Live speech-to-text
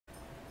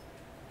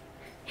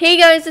Hey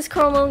guys, it's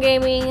Chromo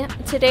Gaming.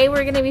 Today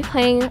we're gonna be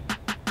playing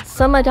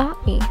Some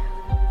Adopt Me.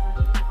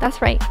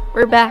 That's right,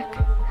 we're back.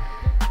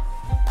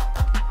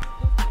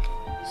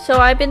 So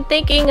I've been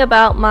thinking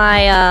about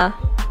my,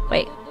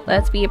 wait,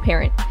 let's be a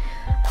parent.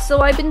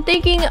 So I've been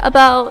thinking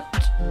about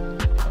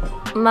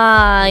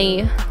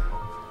my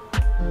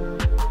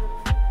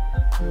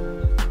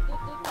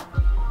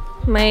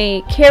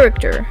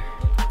character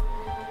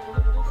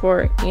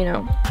for, you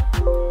know,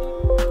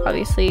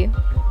 obviously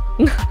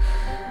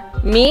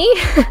me.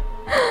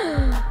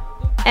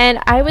 And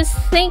I was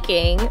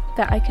thinking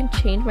that I can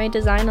change my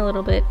design a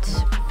little bit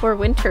for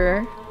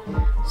winter,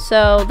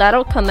 so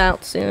that'll come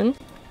out soon.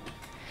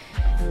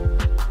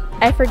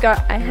 I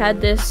forgot I had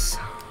this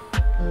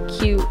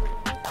cute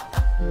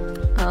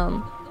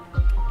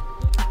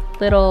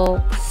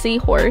little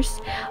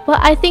seahorse, but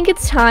I think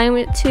it's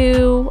time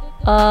to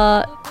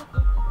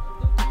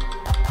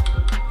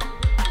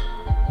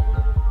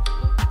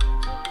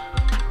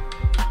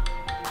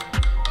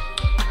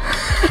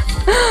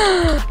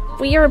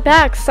we are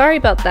back. Sorry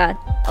about that.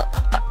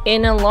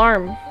 An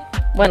alarm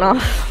went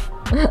off.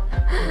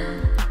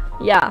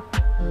 Yeah.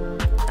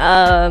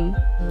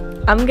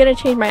 I'm gonna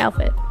change my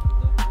outfit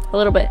a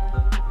little bit,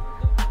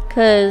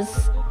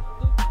 cause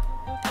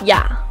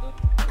yeah.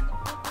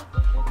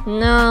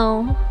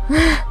 No.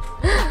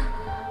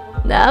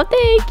 No,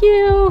 thank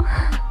you.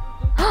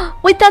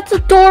 Wait, that's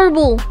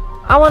adorable.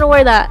 I want to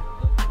wear that.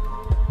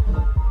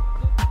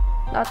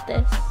 Not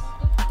this.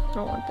 I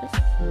don't want this.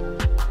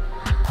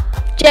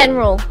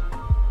 General.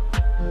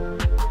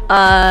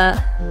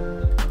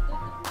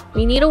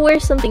 We need to wear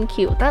something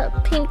cute.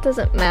 That pink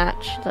doesn't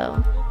match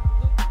though.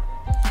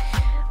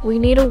 We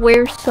need to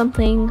wear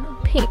something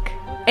pink.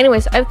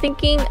 Anyways, I'm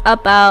thinking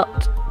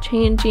about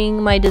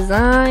changing my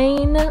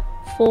design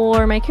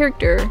for my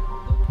character.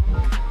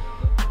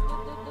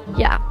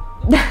 Yeah.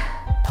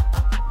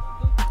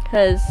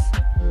 Cause,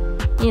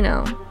 you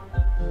know,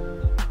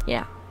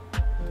 yeah.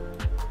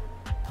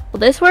 Will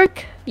this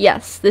work?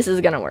 Yes, this is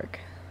gonna work.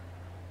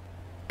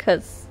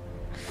 Cause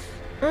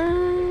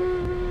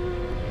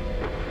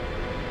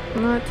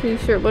I'm not too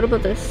sure. What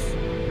about this?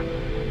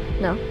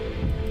 No.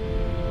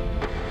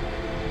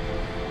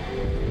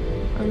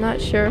 I'm not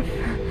sure.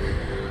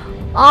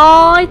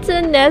 Oh, it's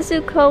a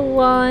Nezuko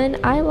one.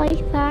 I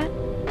like that,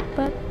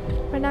 but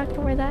we're not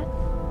gonna wear that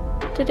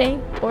today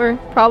or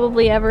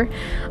probably ever.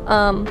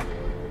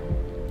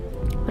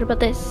 What about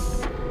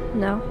this?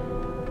 No.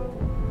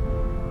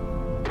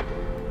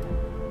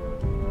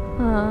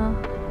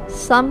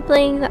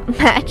 Something that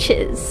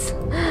matches.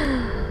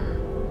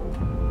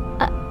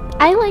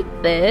 I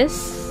like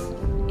this.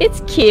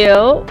 It's cute.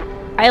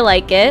 I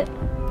like it.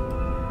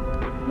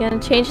 I'm gonna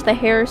change the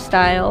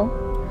hairstyle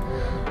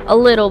a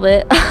little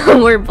bit.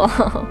 We're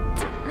bald.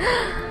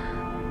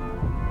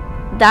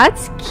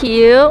 That's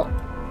cute,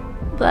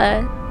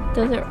 but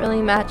doesn't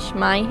really match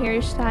my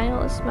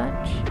hairstyle as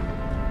much.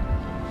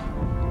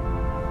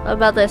 What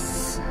about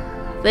this?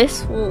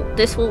 This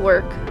will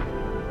work.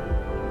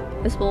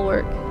 This will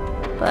work,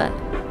 but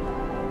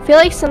I feel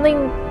like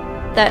something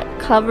that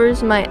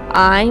covers my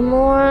eye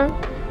more,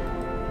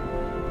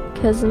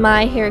 because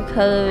my hair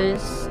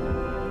covers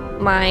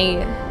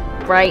my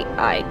right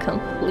eye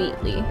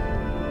completely,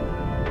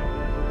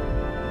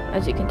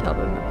 as you can tell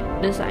by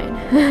my design.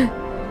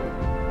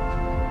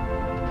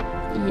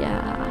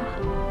 Yeah.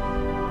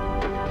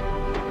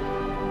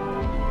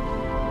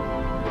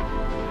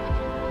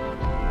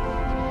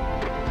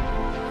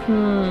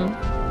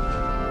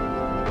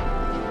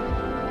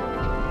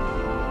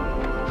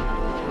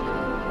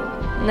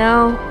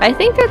 No, I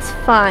think that's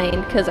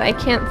fine, because I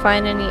can't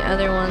find any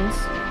other ones.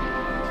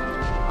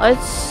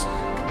 Let's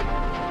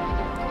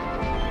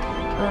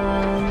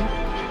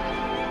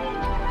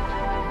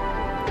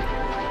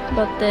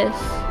about this.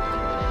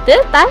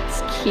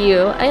 That's cute.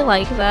 I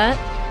like that.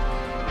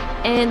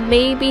 And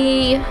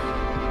maybe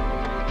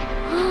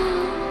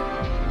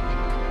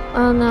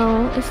oh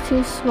no, it's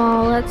too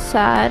small. That's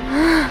sad.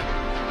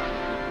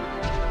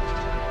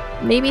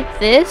 Maybe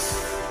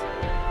this?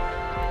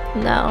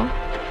 No.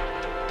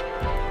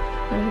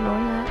 Ignore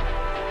that.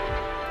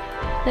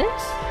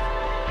 This?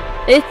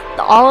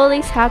 All of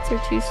these hats are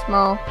too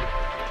small.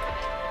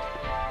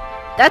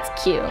 That's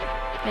cute.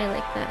 I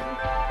like that.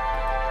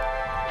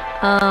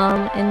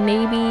 And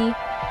maybe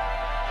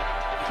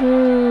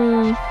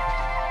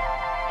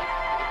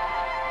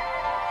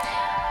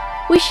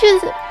we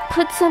should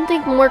put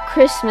something more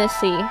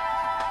Christmassy.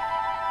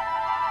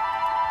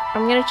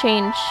 I'm gonna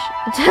change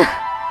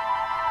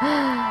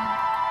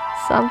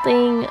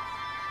something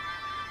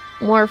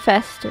more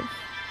festive.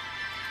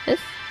 This?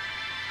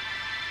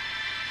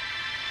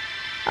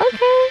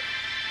 Okay.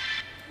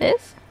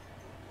 This?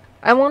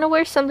 I want to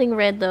wear something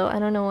red though. I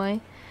don't know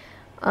why.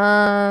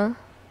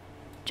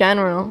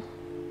 General.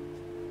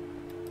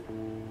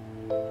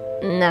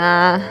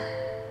 Nah.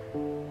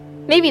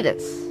 Maybe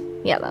this.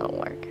 Yeah, that'll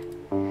work.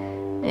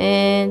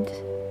 And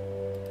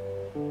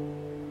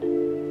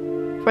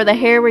for the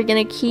hair, we're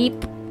gonna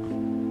keep.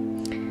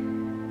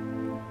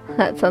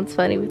 That sounds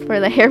funny. For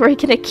the hair, we're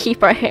gonna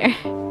keep our hair.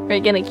 We're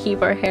gonna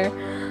keep our hair.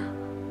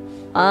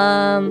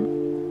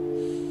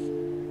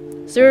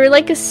 Is there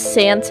like a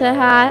Santa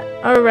hat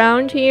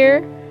around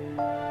here?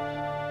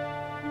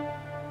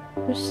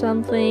 Or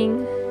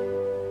something?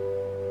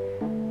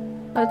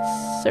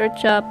 Let's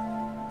search up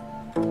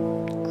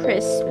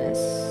Christmas.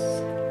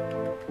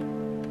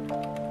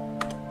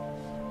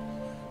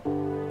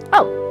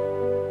 Oh,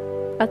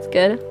 that's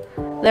good.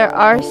 There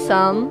are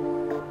some,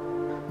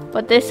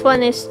 but this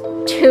one is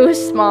too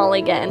small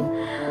again.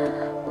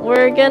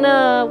 We're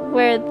gonna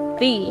wear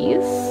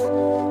these,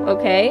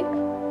 okay?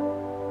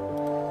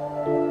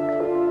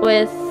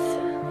 With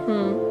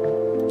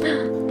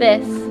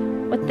this.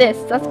 With this.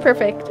 That's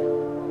perfect.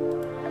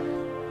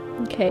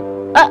 Okay.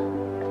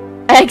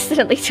 I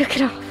accidentally took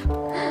it off.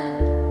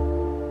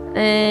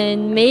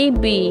 And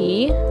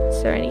maybe,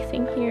 is there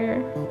anything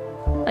here?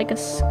 Like a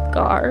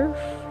scarf?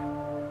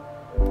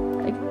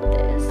 Like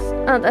this.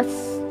 Oh,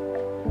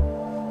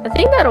 I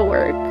think that'll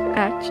work,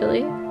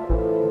 actually.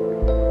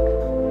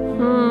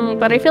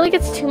 But I feel like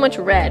it's too much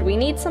red. We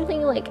need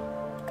something like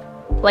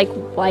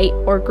white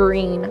or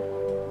green.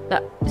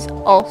 That is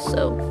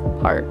also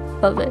part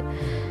of it.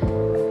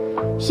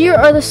 Here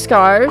are the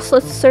scarves.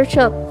 Let's search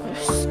up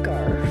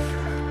scarf.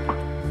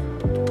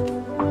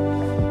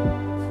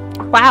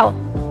 Wow,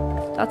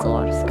 that's a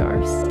lot of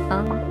scarves.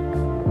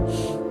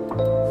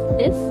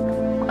 This?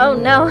 Oh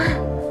no,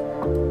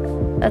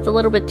 that's a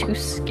little bit too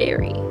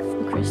scary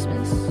for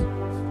Christmas.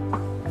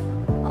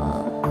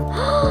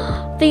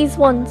 These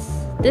ones.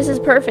 This is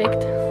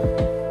perfect.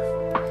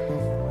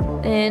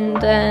 And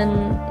then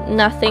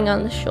nothing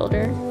on the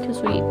shoulder, because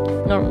we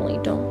normally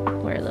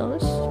don't wear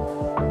those.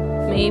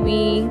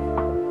 Maybe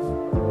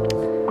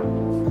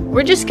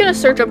we're just gonna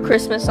search up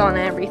Christmas on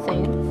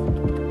everything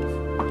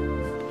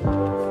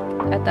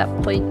at that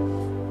point.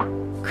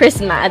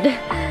 Christmad.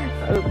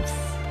 Oops.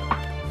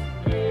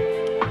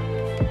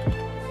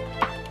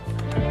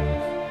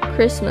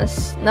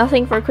 Christmas.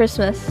 Nothing for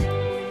Christmas.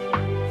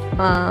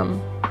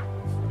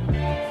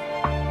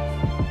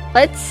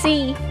 Let's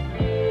see.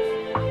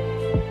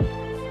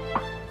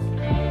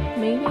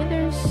 Maybe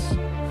there's...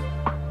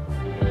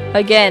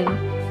 Again,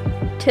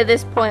 to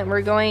this point,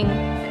 we're going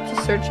to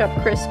search up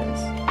Christmas.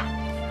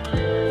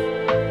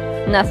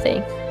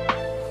 Nothing.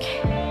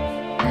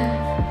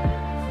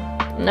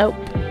 Nope.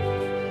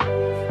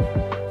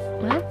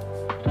 What?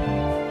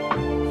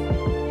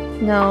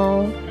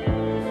 No.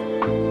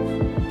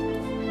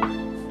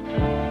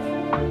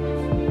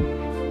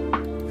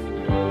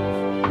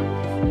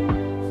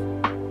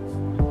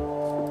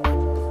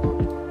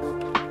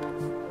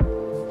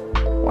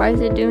 Why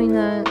is it doing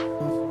that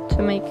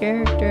to my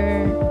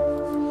character?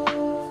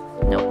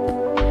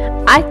 Nope.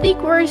 I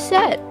think we're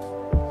set.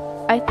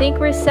 I think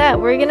we're set.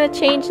 We're gonna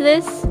change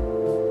this.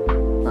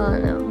 Oh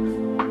no.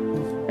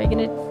 We're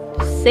gonna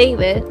save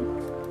it.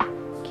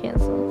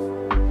 Cancel.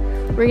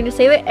 We're gonna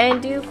save it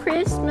and do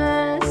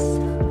Christmas.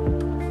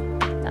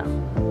 No.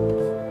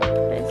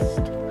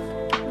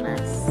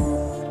 Christmas.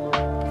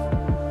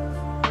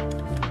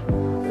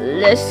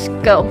 Let's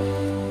go.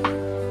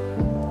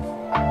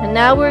 And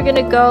now we're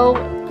gonna go.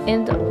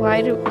 And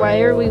why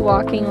are we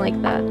walking like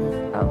that?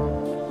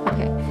 Oh,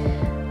 okay.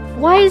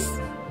 Why is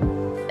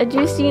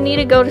Juice? You need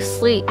to go to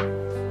sleep.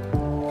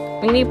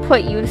 We need to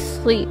put you to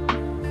sleep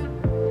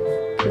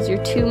because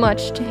you're too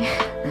much to.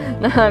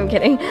 No, I'm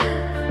kidding.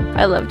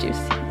 I love Juice.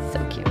 He's so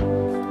cute.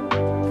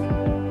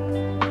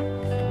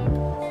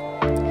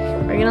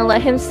 We're gonna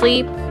let him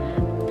sleep,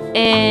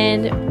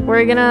 and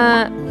we're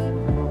gonna.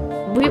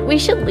 We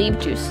should leave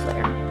Juice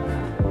there.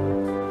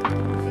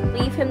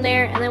 Leave him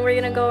there, and then we're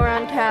gonna go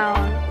around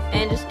town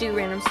and just do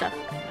random stuff.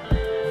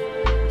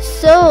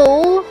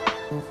 So,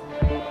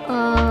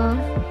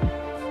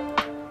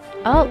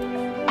 oh,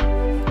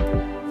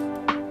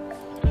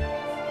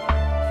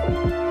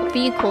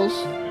 vehicles.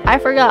 I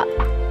forgot.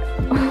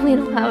 We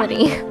don't have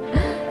any.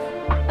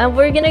 And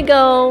we're gonna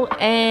go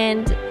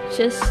and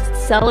just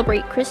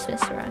celebrate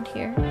Christmas around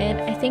here. And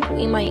I think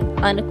we might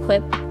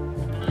unequip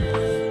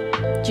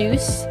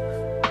Juice.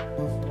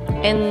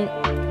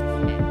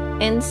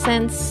 And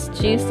since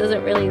Juice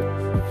doesn't really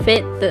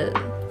fit the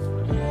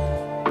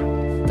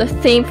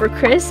theme for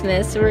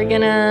Christmas, we're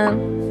gonna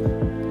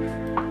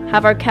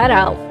have our cat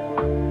out.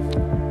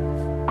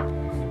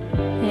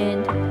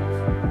 And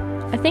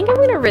I think I'm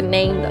gonna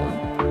rename them.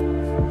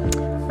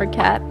 Our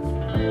cat.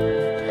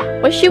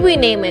 What should we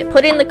name it?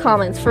 Put it in the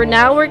comments. For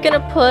now, we're gonna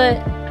put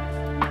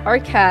our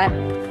cat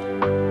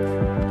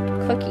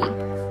Cookie.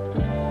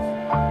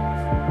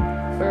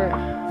 Or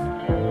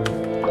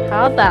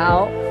how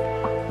about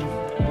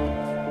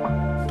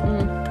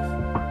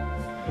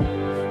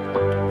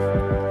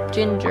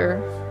Ginger?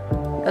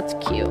 That's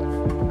cute.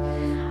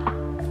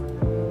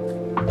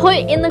 Put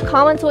in the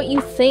comments what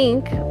you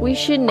think we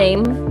should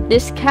name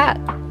this cat,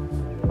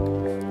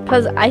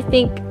 because I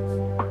think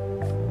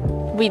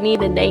we need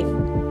to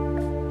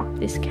name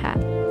this cat.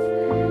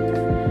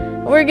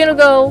 We're gonna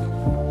go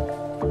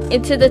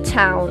into the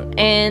town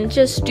and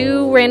just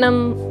do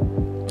random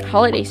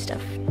holiday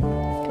stuff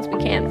because we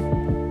can.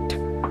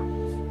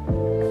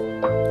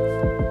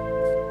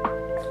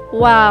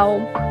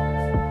 Wow.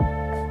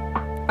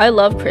 I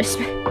love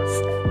Christmas.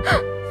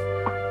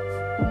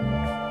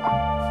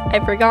 I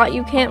forgot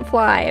you can't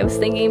fly. I was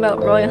thinking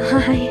about Royal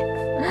High.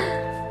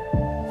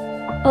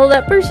 Oh,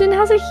 that person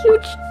has a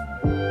huge...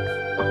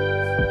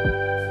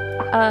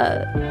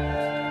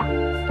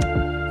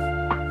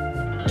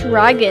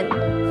 dragon.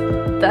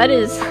 That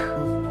is...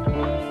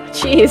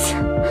 Jeez.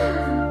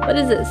 What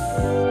is this?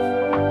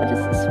 What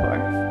is this for?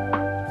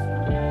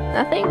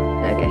 Nothing?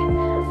 Okay.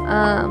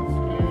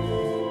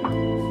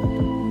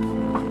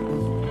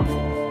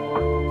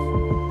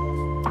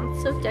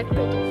 It's so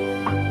decorative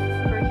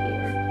over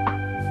here.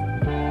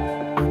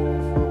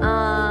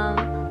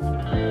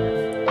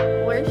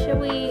 Where should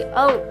we...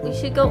 Oh, we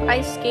should go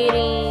ice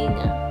skating.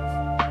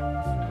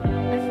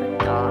 I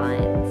forgot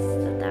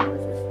that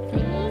was a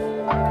thing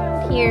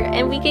around here.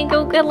 And we can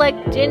go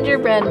collect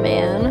gingerbread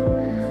man.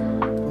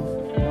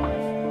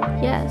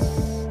 Yes.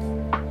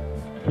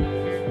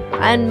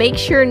 And make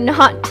sure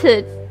not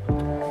to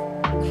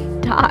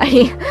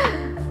die.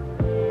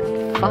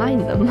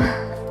 Find them.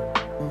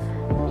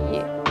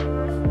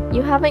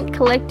 You haven't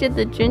collected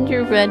the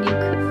gingerbread you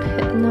could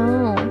pick.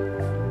 No.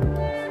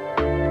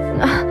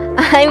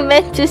 I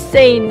meant to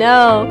say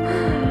no.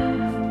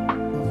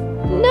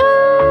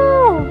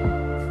 No.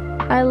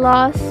 I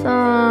lost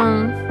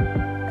some.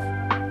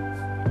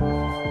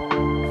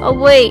 Oh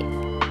wait.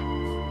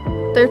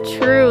 They're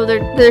true.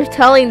 They're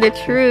telling the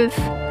truth.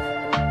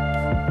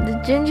 The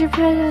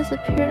gingerbread has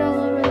appeared all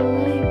over the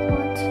lake.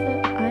 Want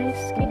to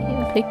ice skate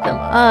and pick them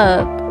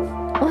up?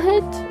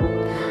 What?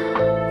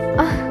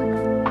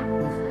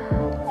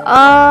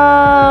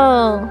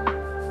 Oh.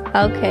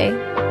 Okay.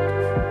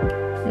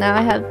 Now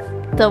I have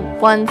the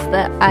ones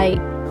that I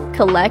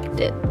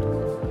collected.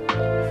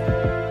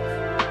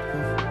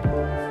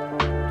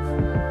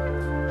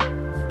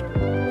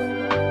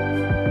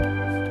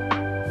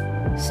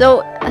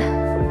 So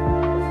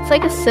it's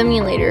like a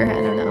simulator.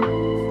 I don't know.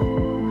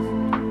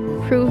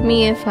 Prove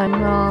me if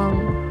I'm wrong,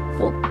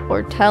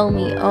 or tell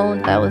me, oh,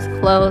 that was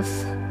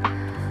close.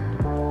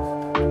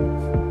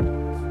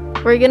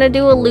 We're gonna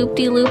do a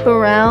loop-de-loop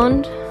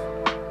around.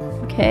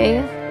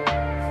 Okay.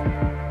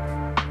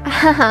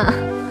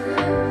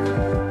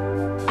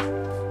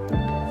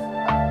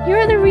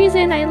 You're the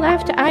reason I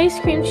left the ice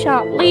cream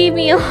shop. Leave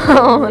me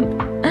alone.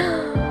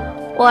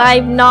 Well,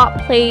 I've not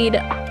played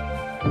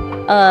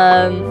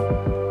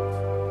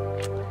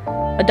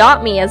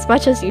Adopt Me as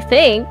much as you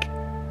think.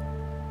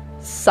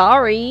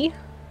 Sorry.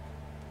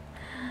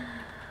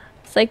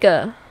 It's like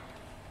a...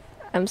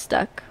 I'm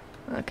stuck.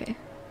 Okay.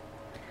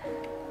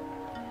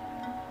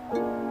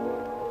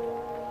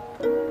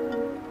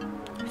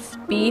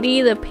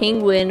 Speedy the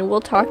penguin.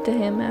 We'll talk to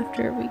him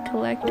after we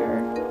collect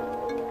our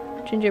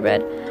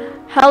gingerbread.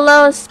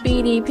 Hello,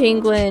 Speedy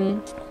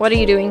penguin. What are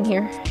you doing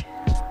here?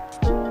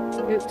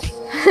 Oops.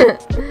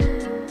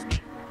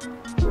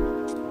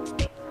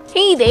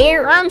 Hey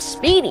there, I'm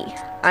Speedy.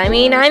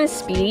 I'm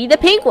Speedy the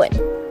penguin.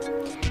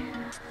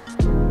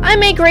 I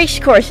make race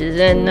courses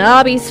and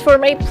hobbies for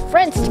my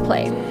friends to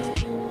play.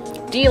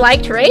 Do you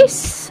like to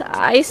race?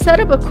 I set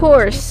up a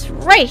course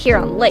right here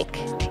on the lake.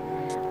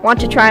 Want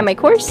to try my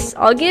course?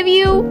 I'll give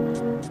you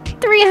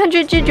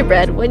 300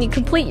 gingerbread when you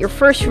complete your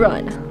first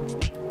run.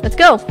 Let's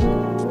go.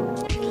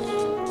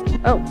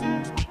 Oh,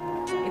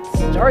 it's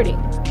starting.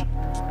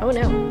 Oh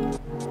no.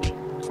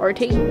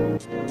 RT.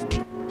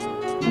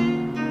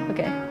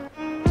 Okay.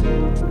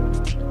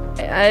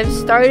 I've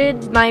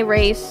started my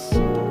race.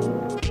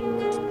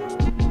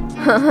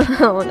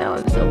 Oh no,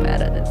 I'm so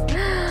bad at this.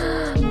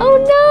 Oh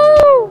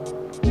no!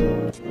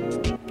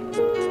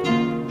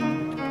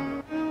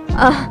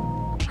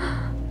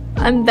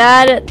 I'm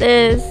bad at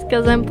this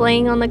because I'm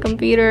playing on the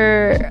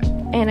computer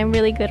and I'm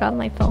really good on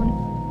my phone.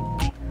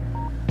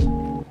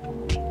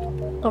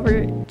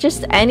 Over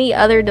just any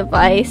other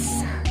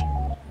device.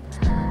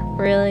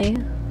 Really?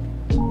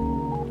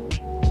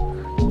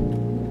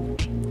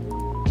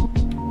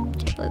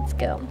 Okay, let's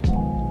go.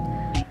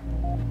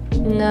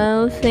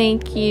 No,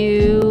 thank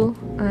you.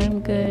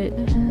 I'm good.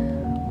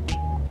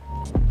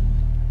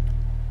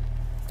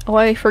 Oh,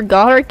 I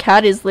forgot our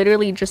cat is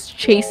literally just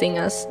chasing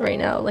us right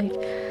now. Like,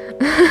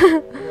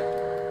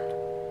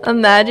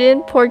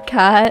 imagine, poor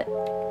cat.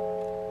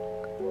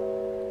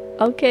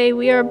 Okay,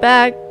 we are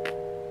back.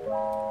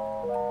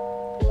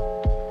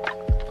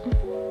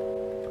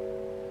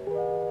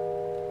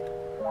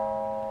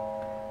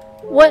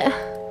 What?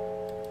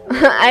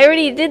 I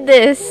already did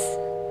this.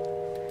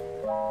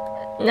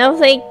 No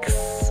thanks.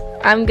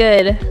 I'm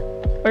good.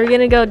 We're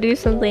gonna go do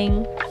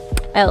something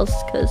else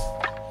because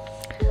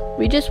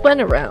we just went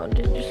around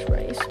and just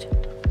raced.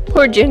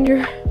 Poor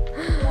Ginger.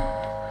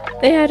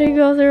 They had to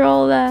go through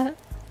all that.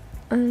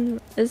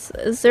 Is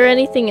there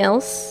anything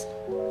else?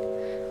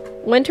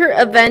 Winter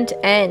event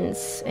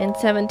ends in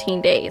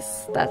 17 days.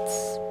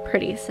 That's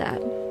pretty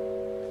sad.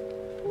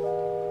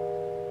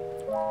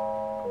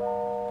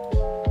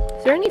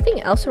 Is there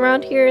anything else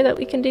around here that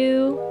we can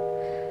do?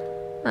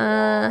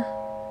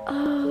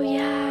 Oh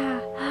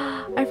yeah.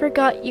 I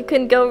forgot you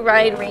can go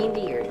ride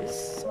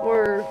reindeers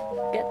or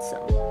get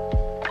some.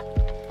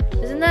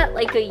 Isn't that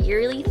like a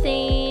yearly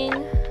thing?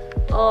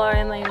 Oh, or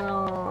am I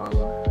wrong?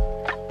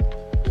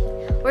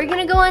 We're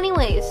gonna go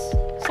anyways,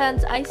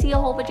 since I see a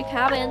whole bunch of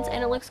cabins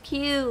and it looks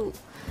cute.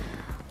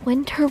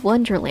 Winter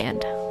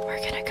Wonderland. We're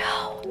gonna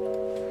go.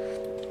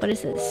 What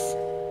is this?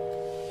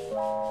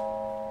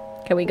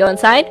 Can we go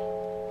inside?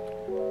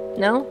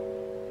 No?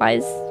 Why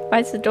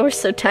is the door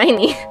so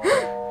tiny?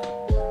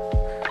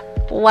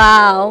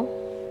 Wow.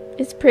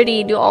 It's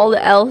pretty. Do all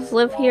the elves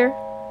live here?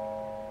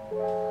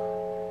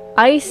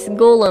 Ice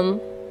Golem.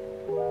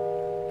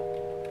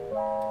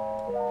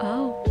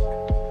 Oh.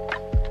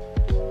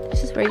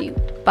 This is where you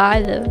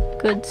buy the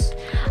goods.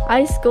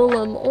 Ice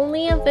Golem.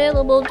 Only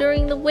available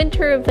during the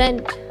winter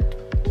event.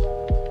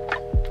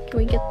 Can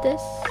we get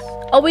this?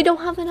 Oh, we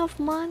don't have enough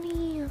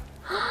money.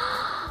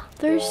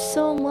 There's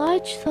so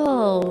much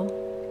though.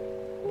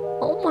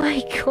 Oh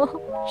my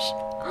gosh.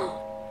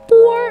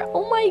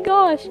 Oh my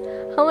gosh.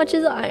 How much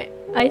is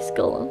Ice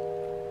Golem?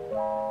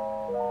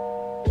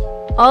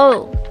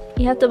 Oh,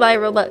 you have to buy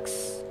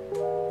Robux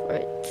for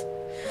it.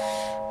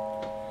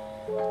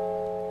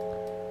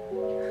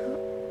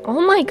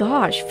 Oh my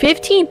gosh,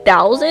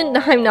 15,000?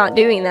 I'm not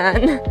doing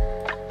that.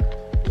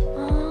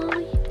 Oh,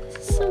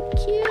 this is so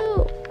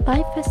cute.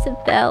 Buy festive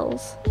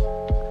bells.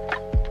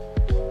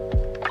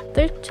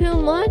 They're too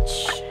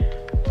much.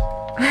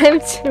 I'm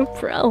too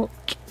broke.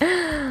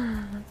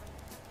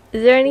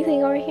 Is there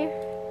anything over here?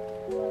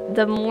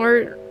 The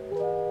more,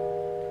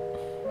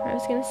 I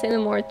was gonna say the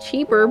more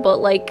cheaper, but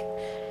like,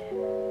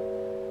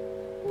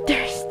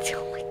 they're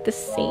still like the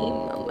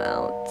same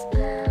amount.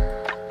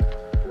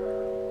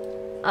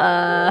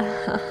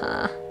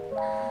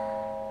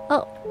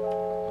 Oh.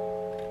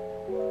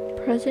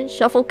 Present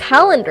shuffle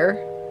calendar.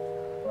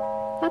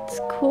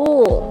 That's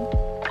cool.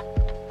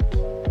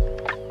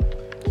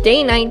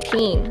 Day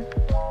 19.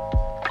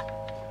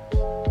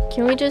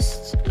 Can we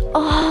just...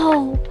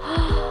 Oh!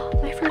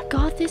 I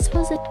forgot this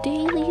was a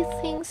daily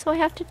thing, so I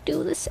have to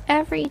do this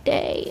every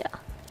day.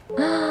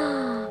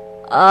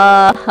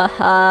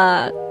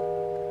 Haha.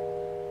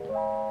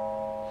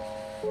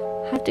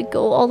 Have to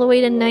go all the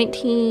way to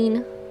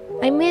 19.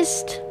 I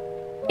missed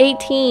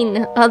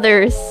 18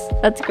 others.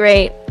 That's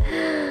great.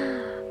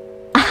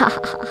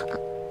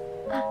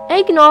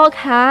 Eggnog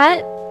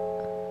hat.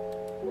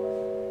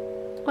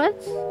 What?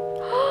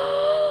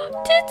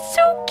 That's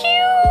so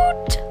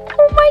cute.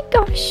 Oh my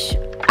gosh.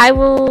 I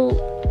will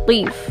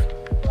leave.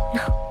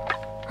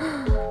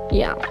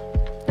 Yeah,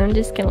 I'm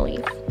just gonna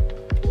leave.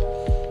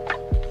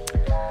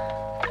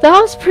 That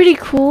was pretty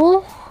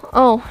cool.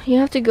 Oh, you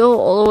have to go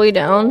all the way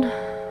down.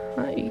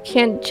 You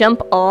can't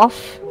jump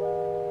off.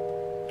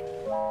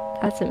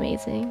 That's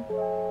amazing.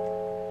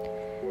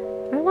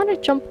 I want to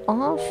jump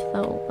off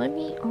though. Let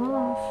me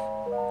off.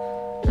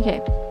 Okay.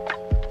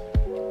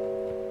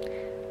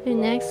 The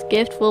next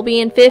gift will be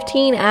in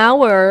 15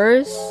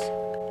 hours.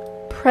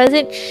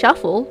 Present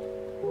shuffle.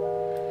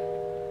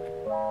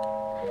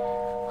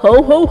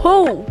 Ho ho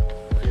ho!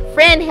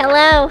 Friend,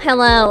 hello,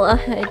 hello.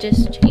 I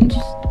just changed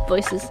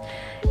voices.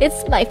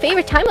 It's my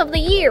favorite time of the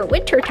year,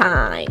 winter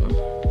time.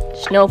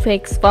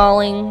 Snowflakes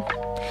falling.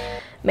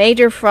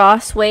 Major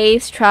frost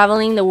waves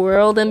traveling the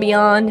world and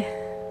beyond.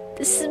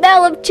 The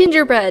smell of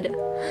gingerbread.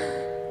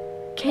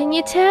 Can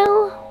you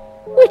tell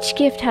which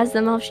gift has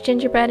the most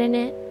gingerbread in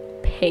it?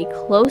 Pay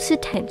close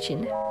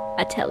attention,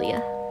 I tell ya.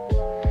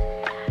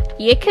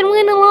 You can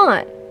win a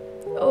lot,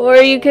 or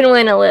you can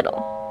win a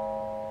little.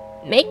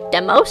 Make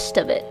the most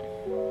of it.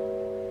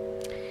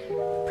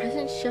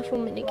 Present shuffle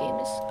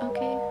minigame is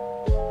okay.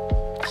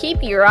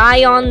 Keep your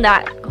eye on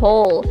that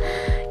hole.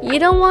 You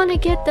don't want to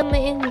get them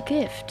in the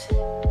gift.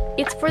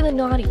 It's for the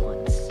naughty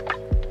ones.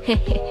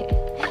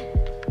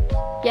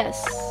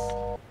 Yes.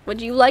 Would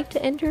you like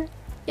to enter?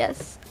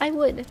 Yes, I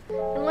would.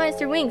 And why is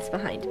there wings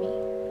behind me?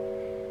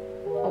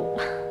 Oh.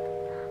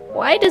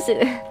 Why does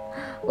it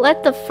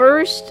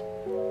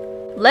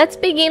Let's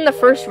begin the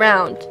first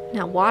round.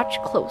 Now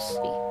watch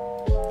closely.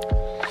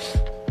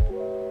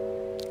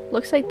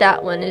 Looks like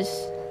that one is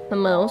the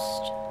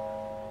most.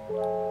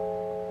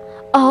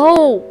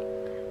 Oh!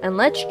 And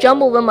let's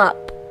jumble them up.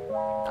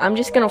 I'm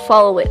just gonna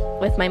follow it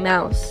with my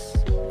mouse.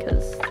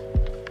 Because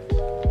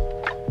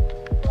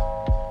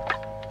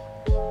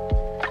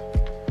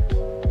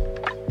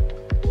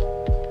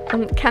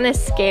I'm kind of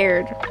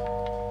scared.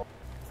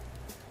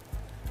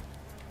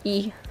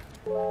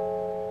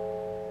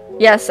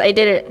 Yes, I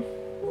did it.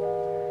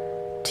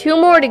 2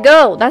 more to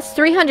go. That's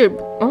 300.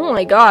 Oh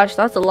my gosh,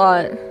 that's a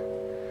lot.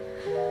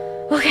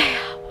 Okay.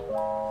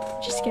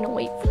 Just gonna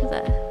wait for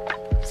the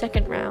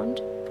second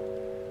round.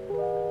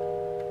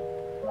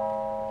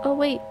 Oh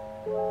wait.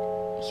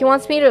 He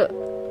wants me to...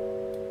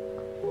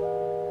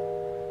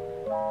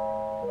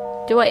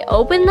 Do I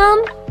open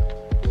them?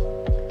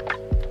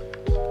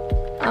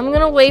 I'm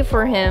gonna wait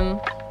for him.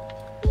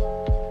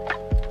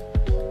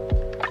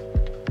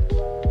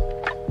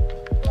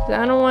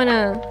 I don't want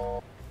to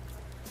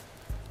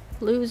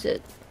lose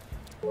it.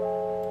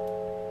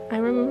 I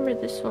remember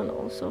this one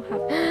also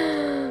have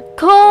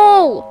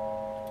Cole!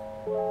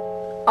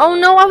 Oh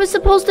no, I was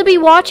supposed to be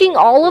watching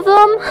all of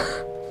them?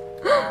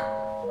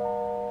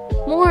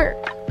 More.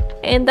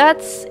 And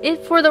that's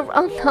it for the...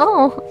 Oh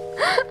no!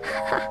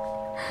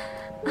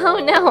 Oh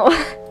no!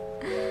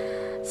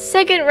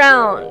 Second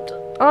round!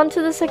 On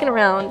to the second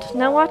round.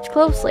 Now watch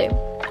closely.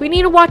 We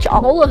need to watch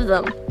all of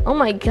them. Oh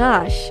my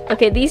gosh.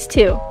 Okay, these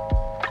two.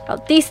 Oh,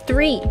 these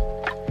three.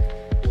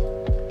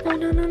 No,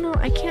 no, no, no.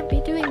 I can't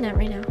be doing that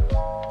right now.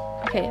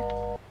 Okay.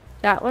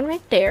 That one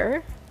right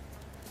there.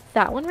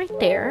 That one right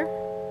there.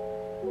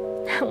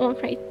 That one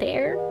right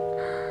there.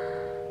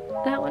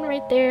 That one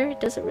right there. It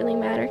doesn't really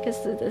matter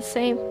because they're the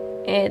same.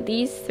 And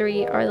these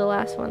three are the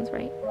last ones,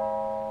 right?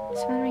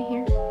 This one right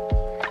here.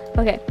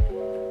 Okay.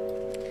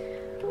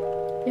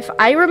 If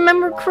I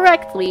remember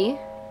correctly,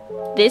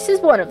 this is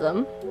one of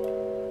them.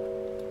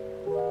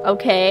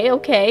 Okay,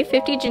 okay.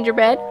 50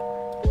 gingerbread.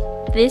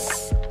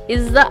 This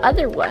is the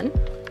other one.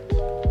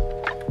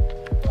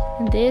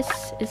 And this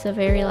is the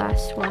very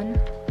last one.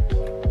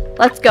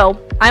 Let's go.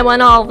 I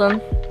won all of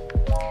them.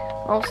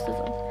 Most of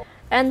them.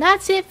 And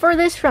that's it for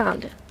this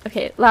round.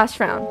 Okay, last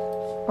round.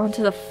 On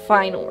to the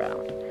final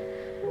round.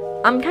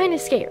 I'm kind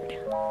of scared.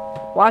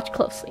 Watch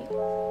closely.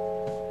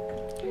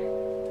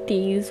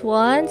 These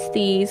ones,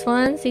 these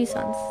ones, these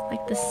ones.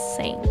 Like the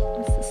same.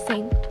 It's the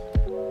same.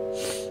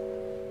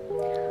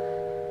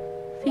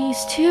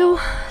 These two,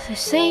 the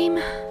same.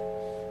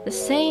 The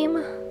same.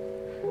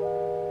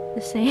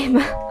 The same.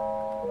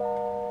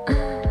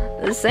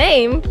 The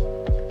same.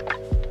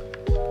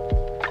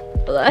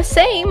 The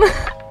same.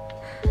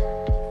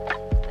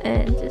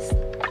 And just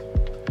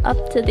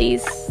up to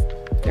these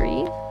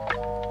three.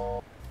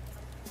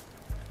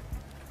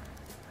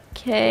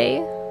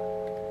 Okay.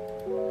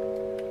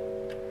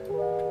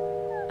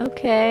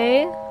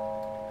 Okay.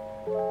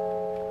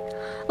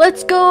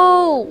 Let's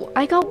go!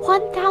 I got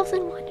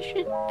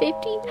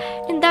 1,150,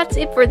 and that's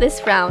it for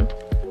this round.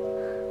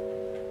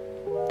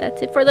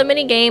 That's it for the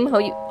mini game.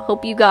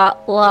 Hope you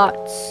got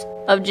lots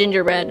of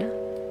gingerbread.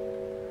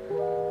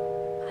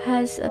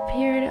 Has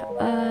appeared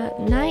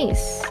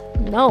nice.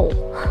 No.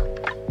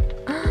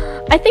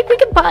 I think we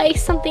could buy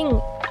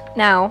something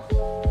now,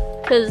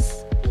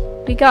 because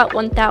we got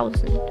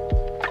 1,000.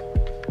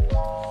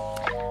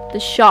 The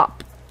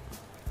shop.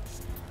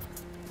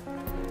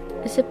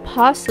 Is it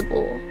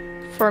possible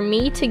for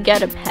me to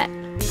get a pet?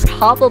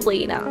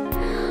 Probably not.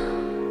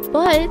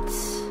 But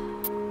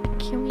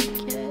can we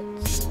get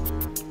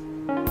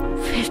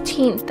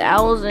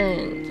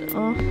 15,000?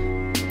 Oh.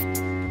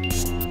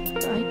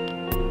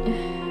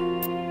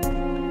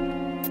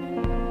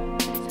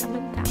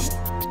 7,000?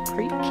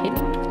 Are you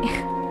kidding me?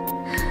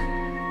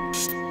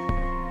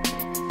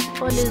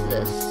 What is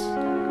this?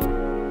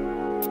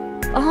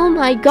 Oh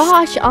my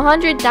gosh,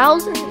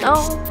 100,000? No.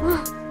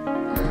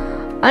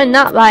 I'm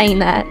not buying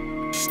that.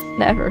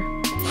 Never.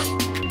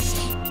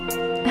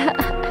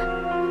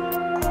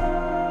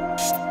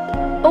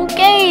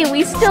 Okay,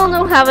 we still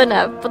don't have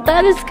enough, but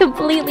that is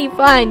completely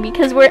fine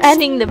because we're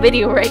ending the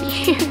video right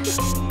here.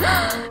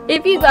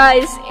 If you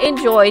guys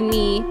enjoyed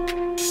me...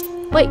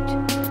 Wait.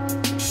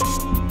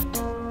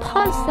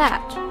 Pause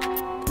that.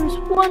 There's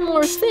one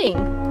more thing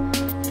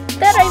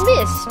that I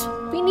missed.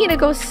 We need to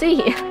go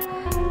see.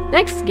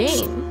 Next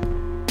game.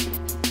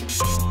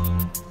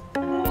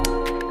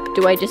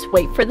 Do I just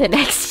wait for the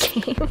next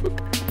game?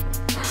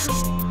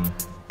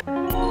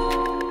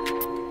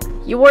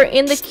 You were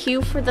in the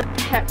queue for the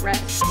pet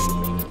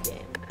rescue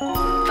game.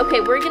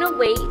 Okay, we're gonna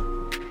wait.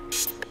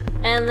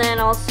 And then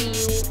I'll see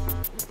you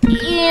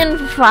in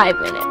 5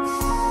 minutes.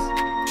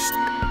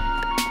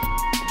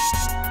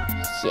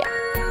 Yeah.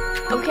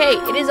 Okay,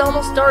 it is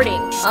almost starting.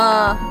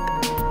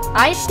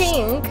 I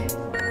think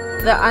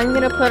that I'm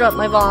gonna put up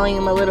my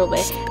volume a little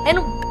bit. And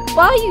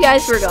while you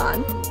guys were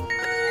gone,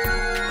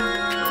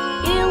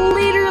 it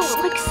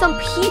literally, like, some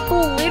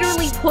people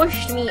literally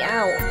pushed me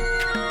out.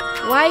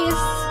 Why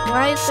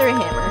is there a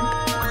hammer?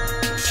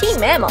 Team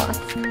Mammoth.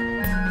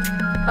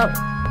 Oh,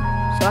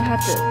 so I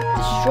have to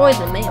destroy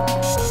the mammoth.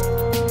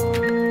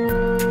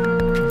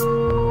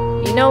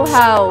 You know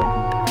how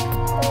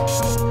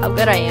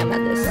good I am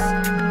at this.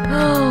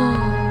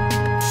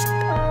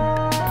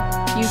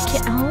 You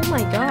can't. Oh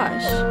my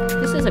gosh,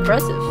 this is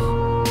aggressive.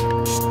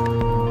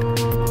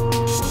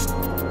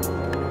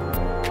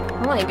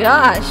 Oh my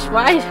gosh,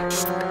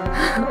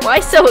 why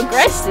so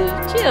aggressive?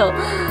 Chill.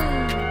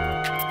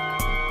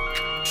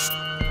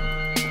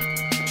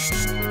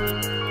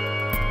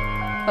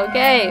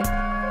 Okay.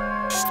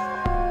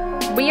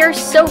 We are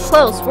so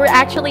close. We're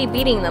actually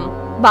beating them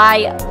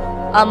by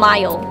a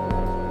mile.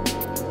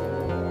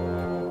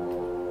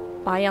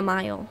 By a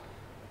mile.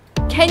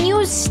 Can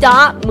you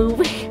stop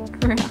moving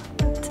around?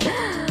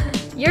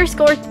 Your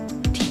score,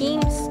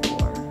 team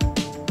score.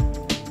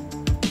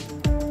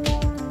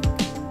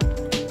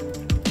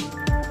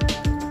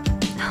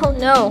 Oh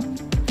no.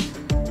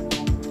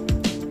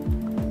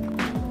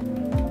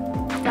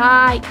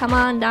 Die, come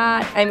on,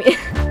 die. I mean...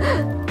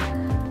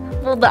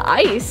 Well, the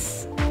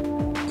ice.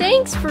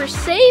 Thanks for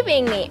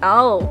saving me.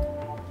 Oh.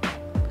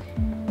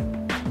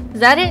 Is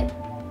that it?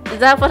 Is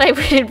that what I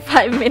waited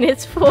 5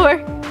 minutes for?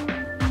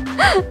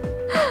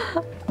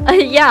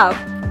 Yeah.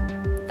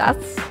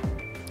 That's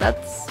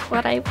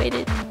what I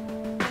waited.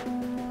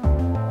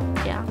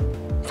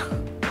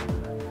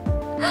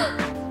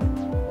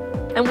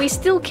 and we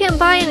still can't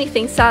buy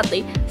anything,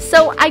 sadly.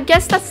 So I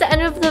guess that's the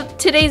end of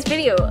today's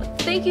video.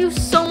 Thank you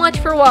so much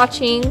for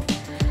watching,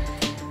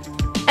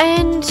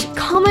 and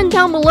comment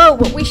down below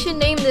what we should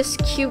name this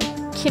cute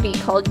kitty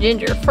called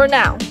Ginger for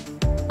now.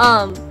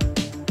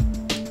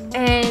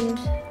 And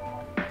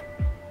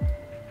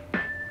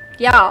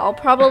yeah, I'll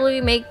probably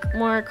make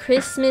more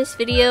Christmas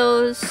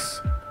videos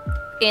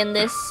in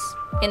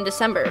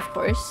December, of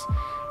course,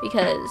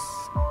 because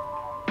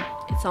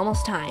it's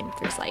almost time.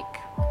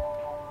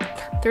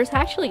 There's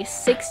actually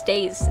 6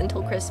 days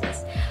until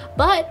Christmas.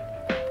 But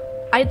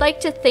I'd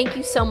like to thank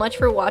you so much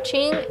for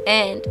watching,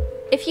 and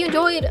if you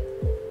enjoyed,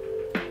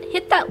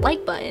 hit that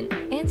like button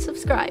and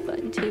subscribe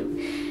button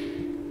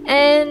too.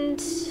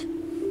 And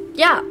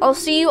yeah, I'll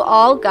see you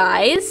all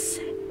guys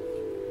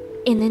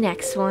in the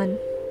next one.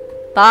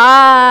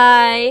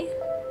 Bye.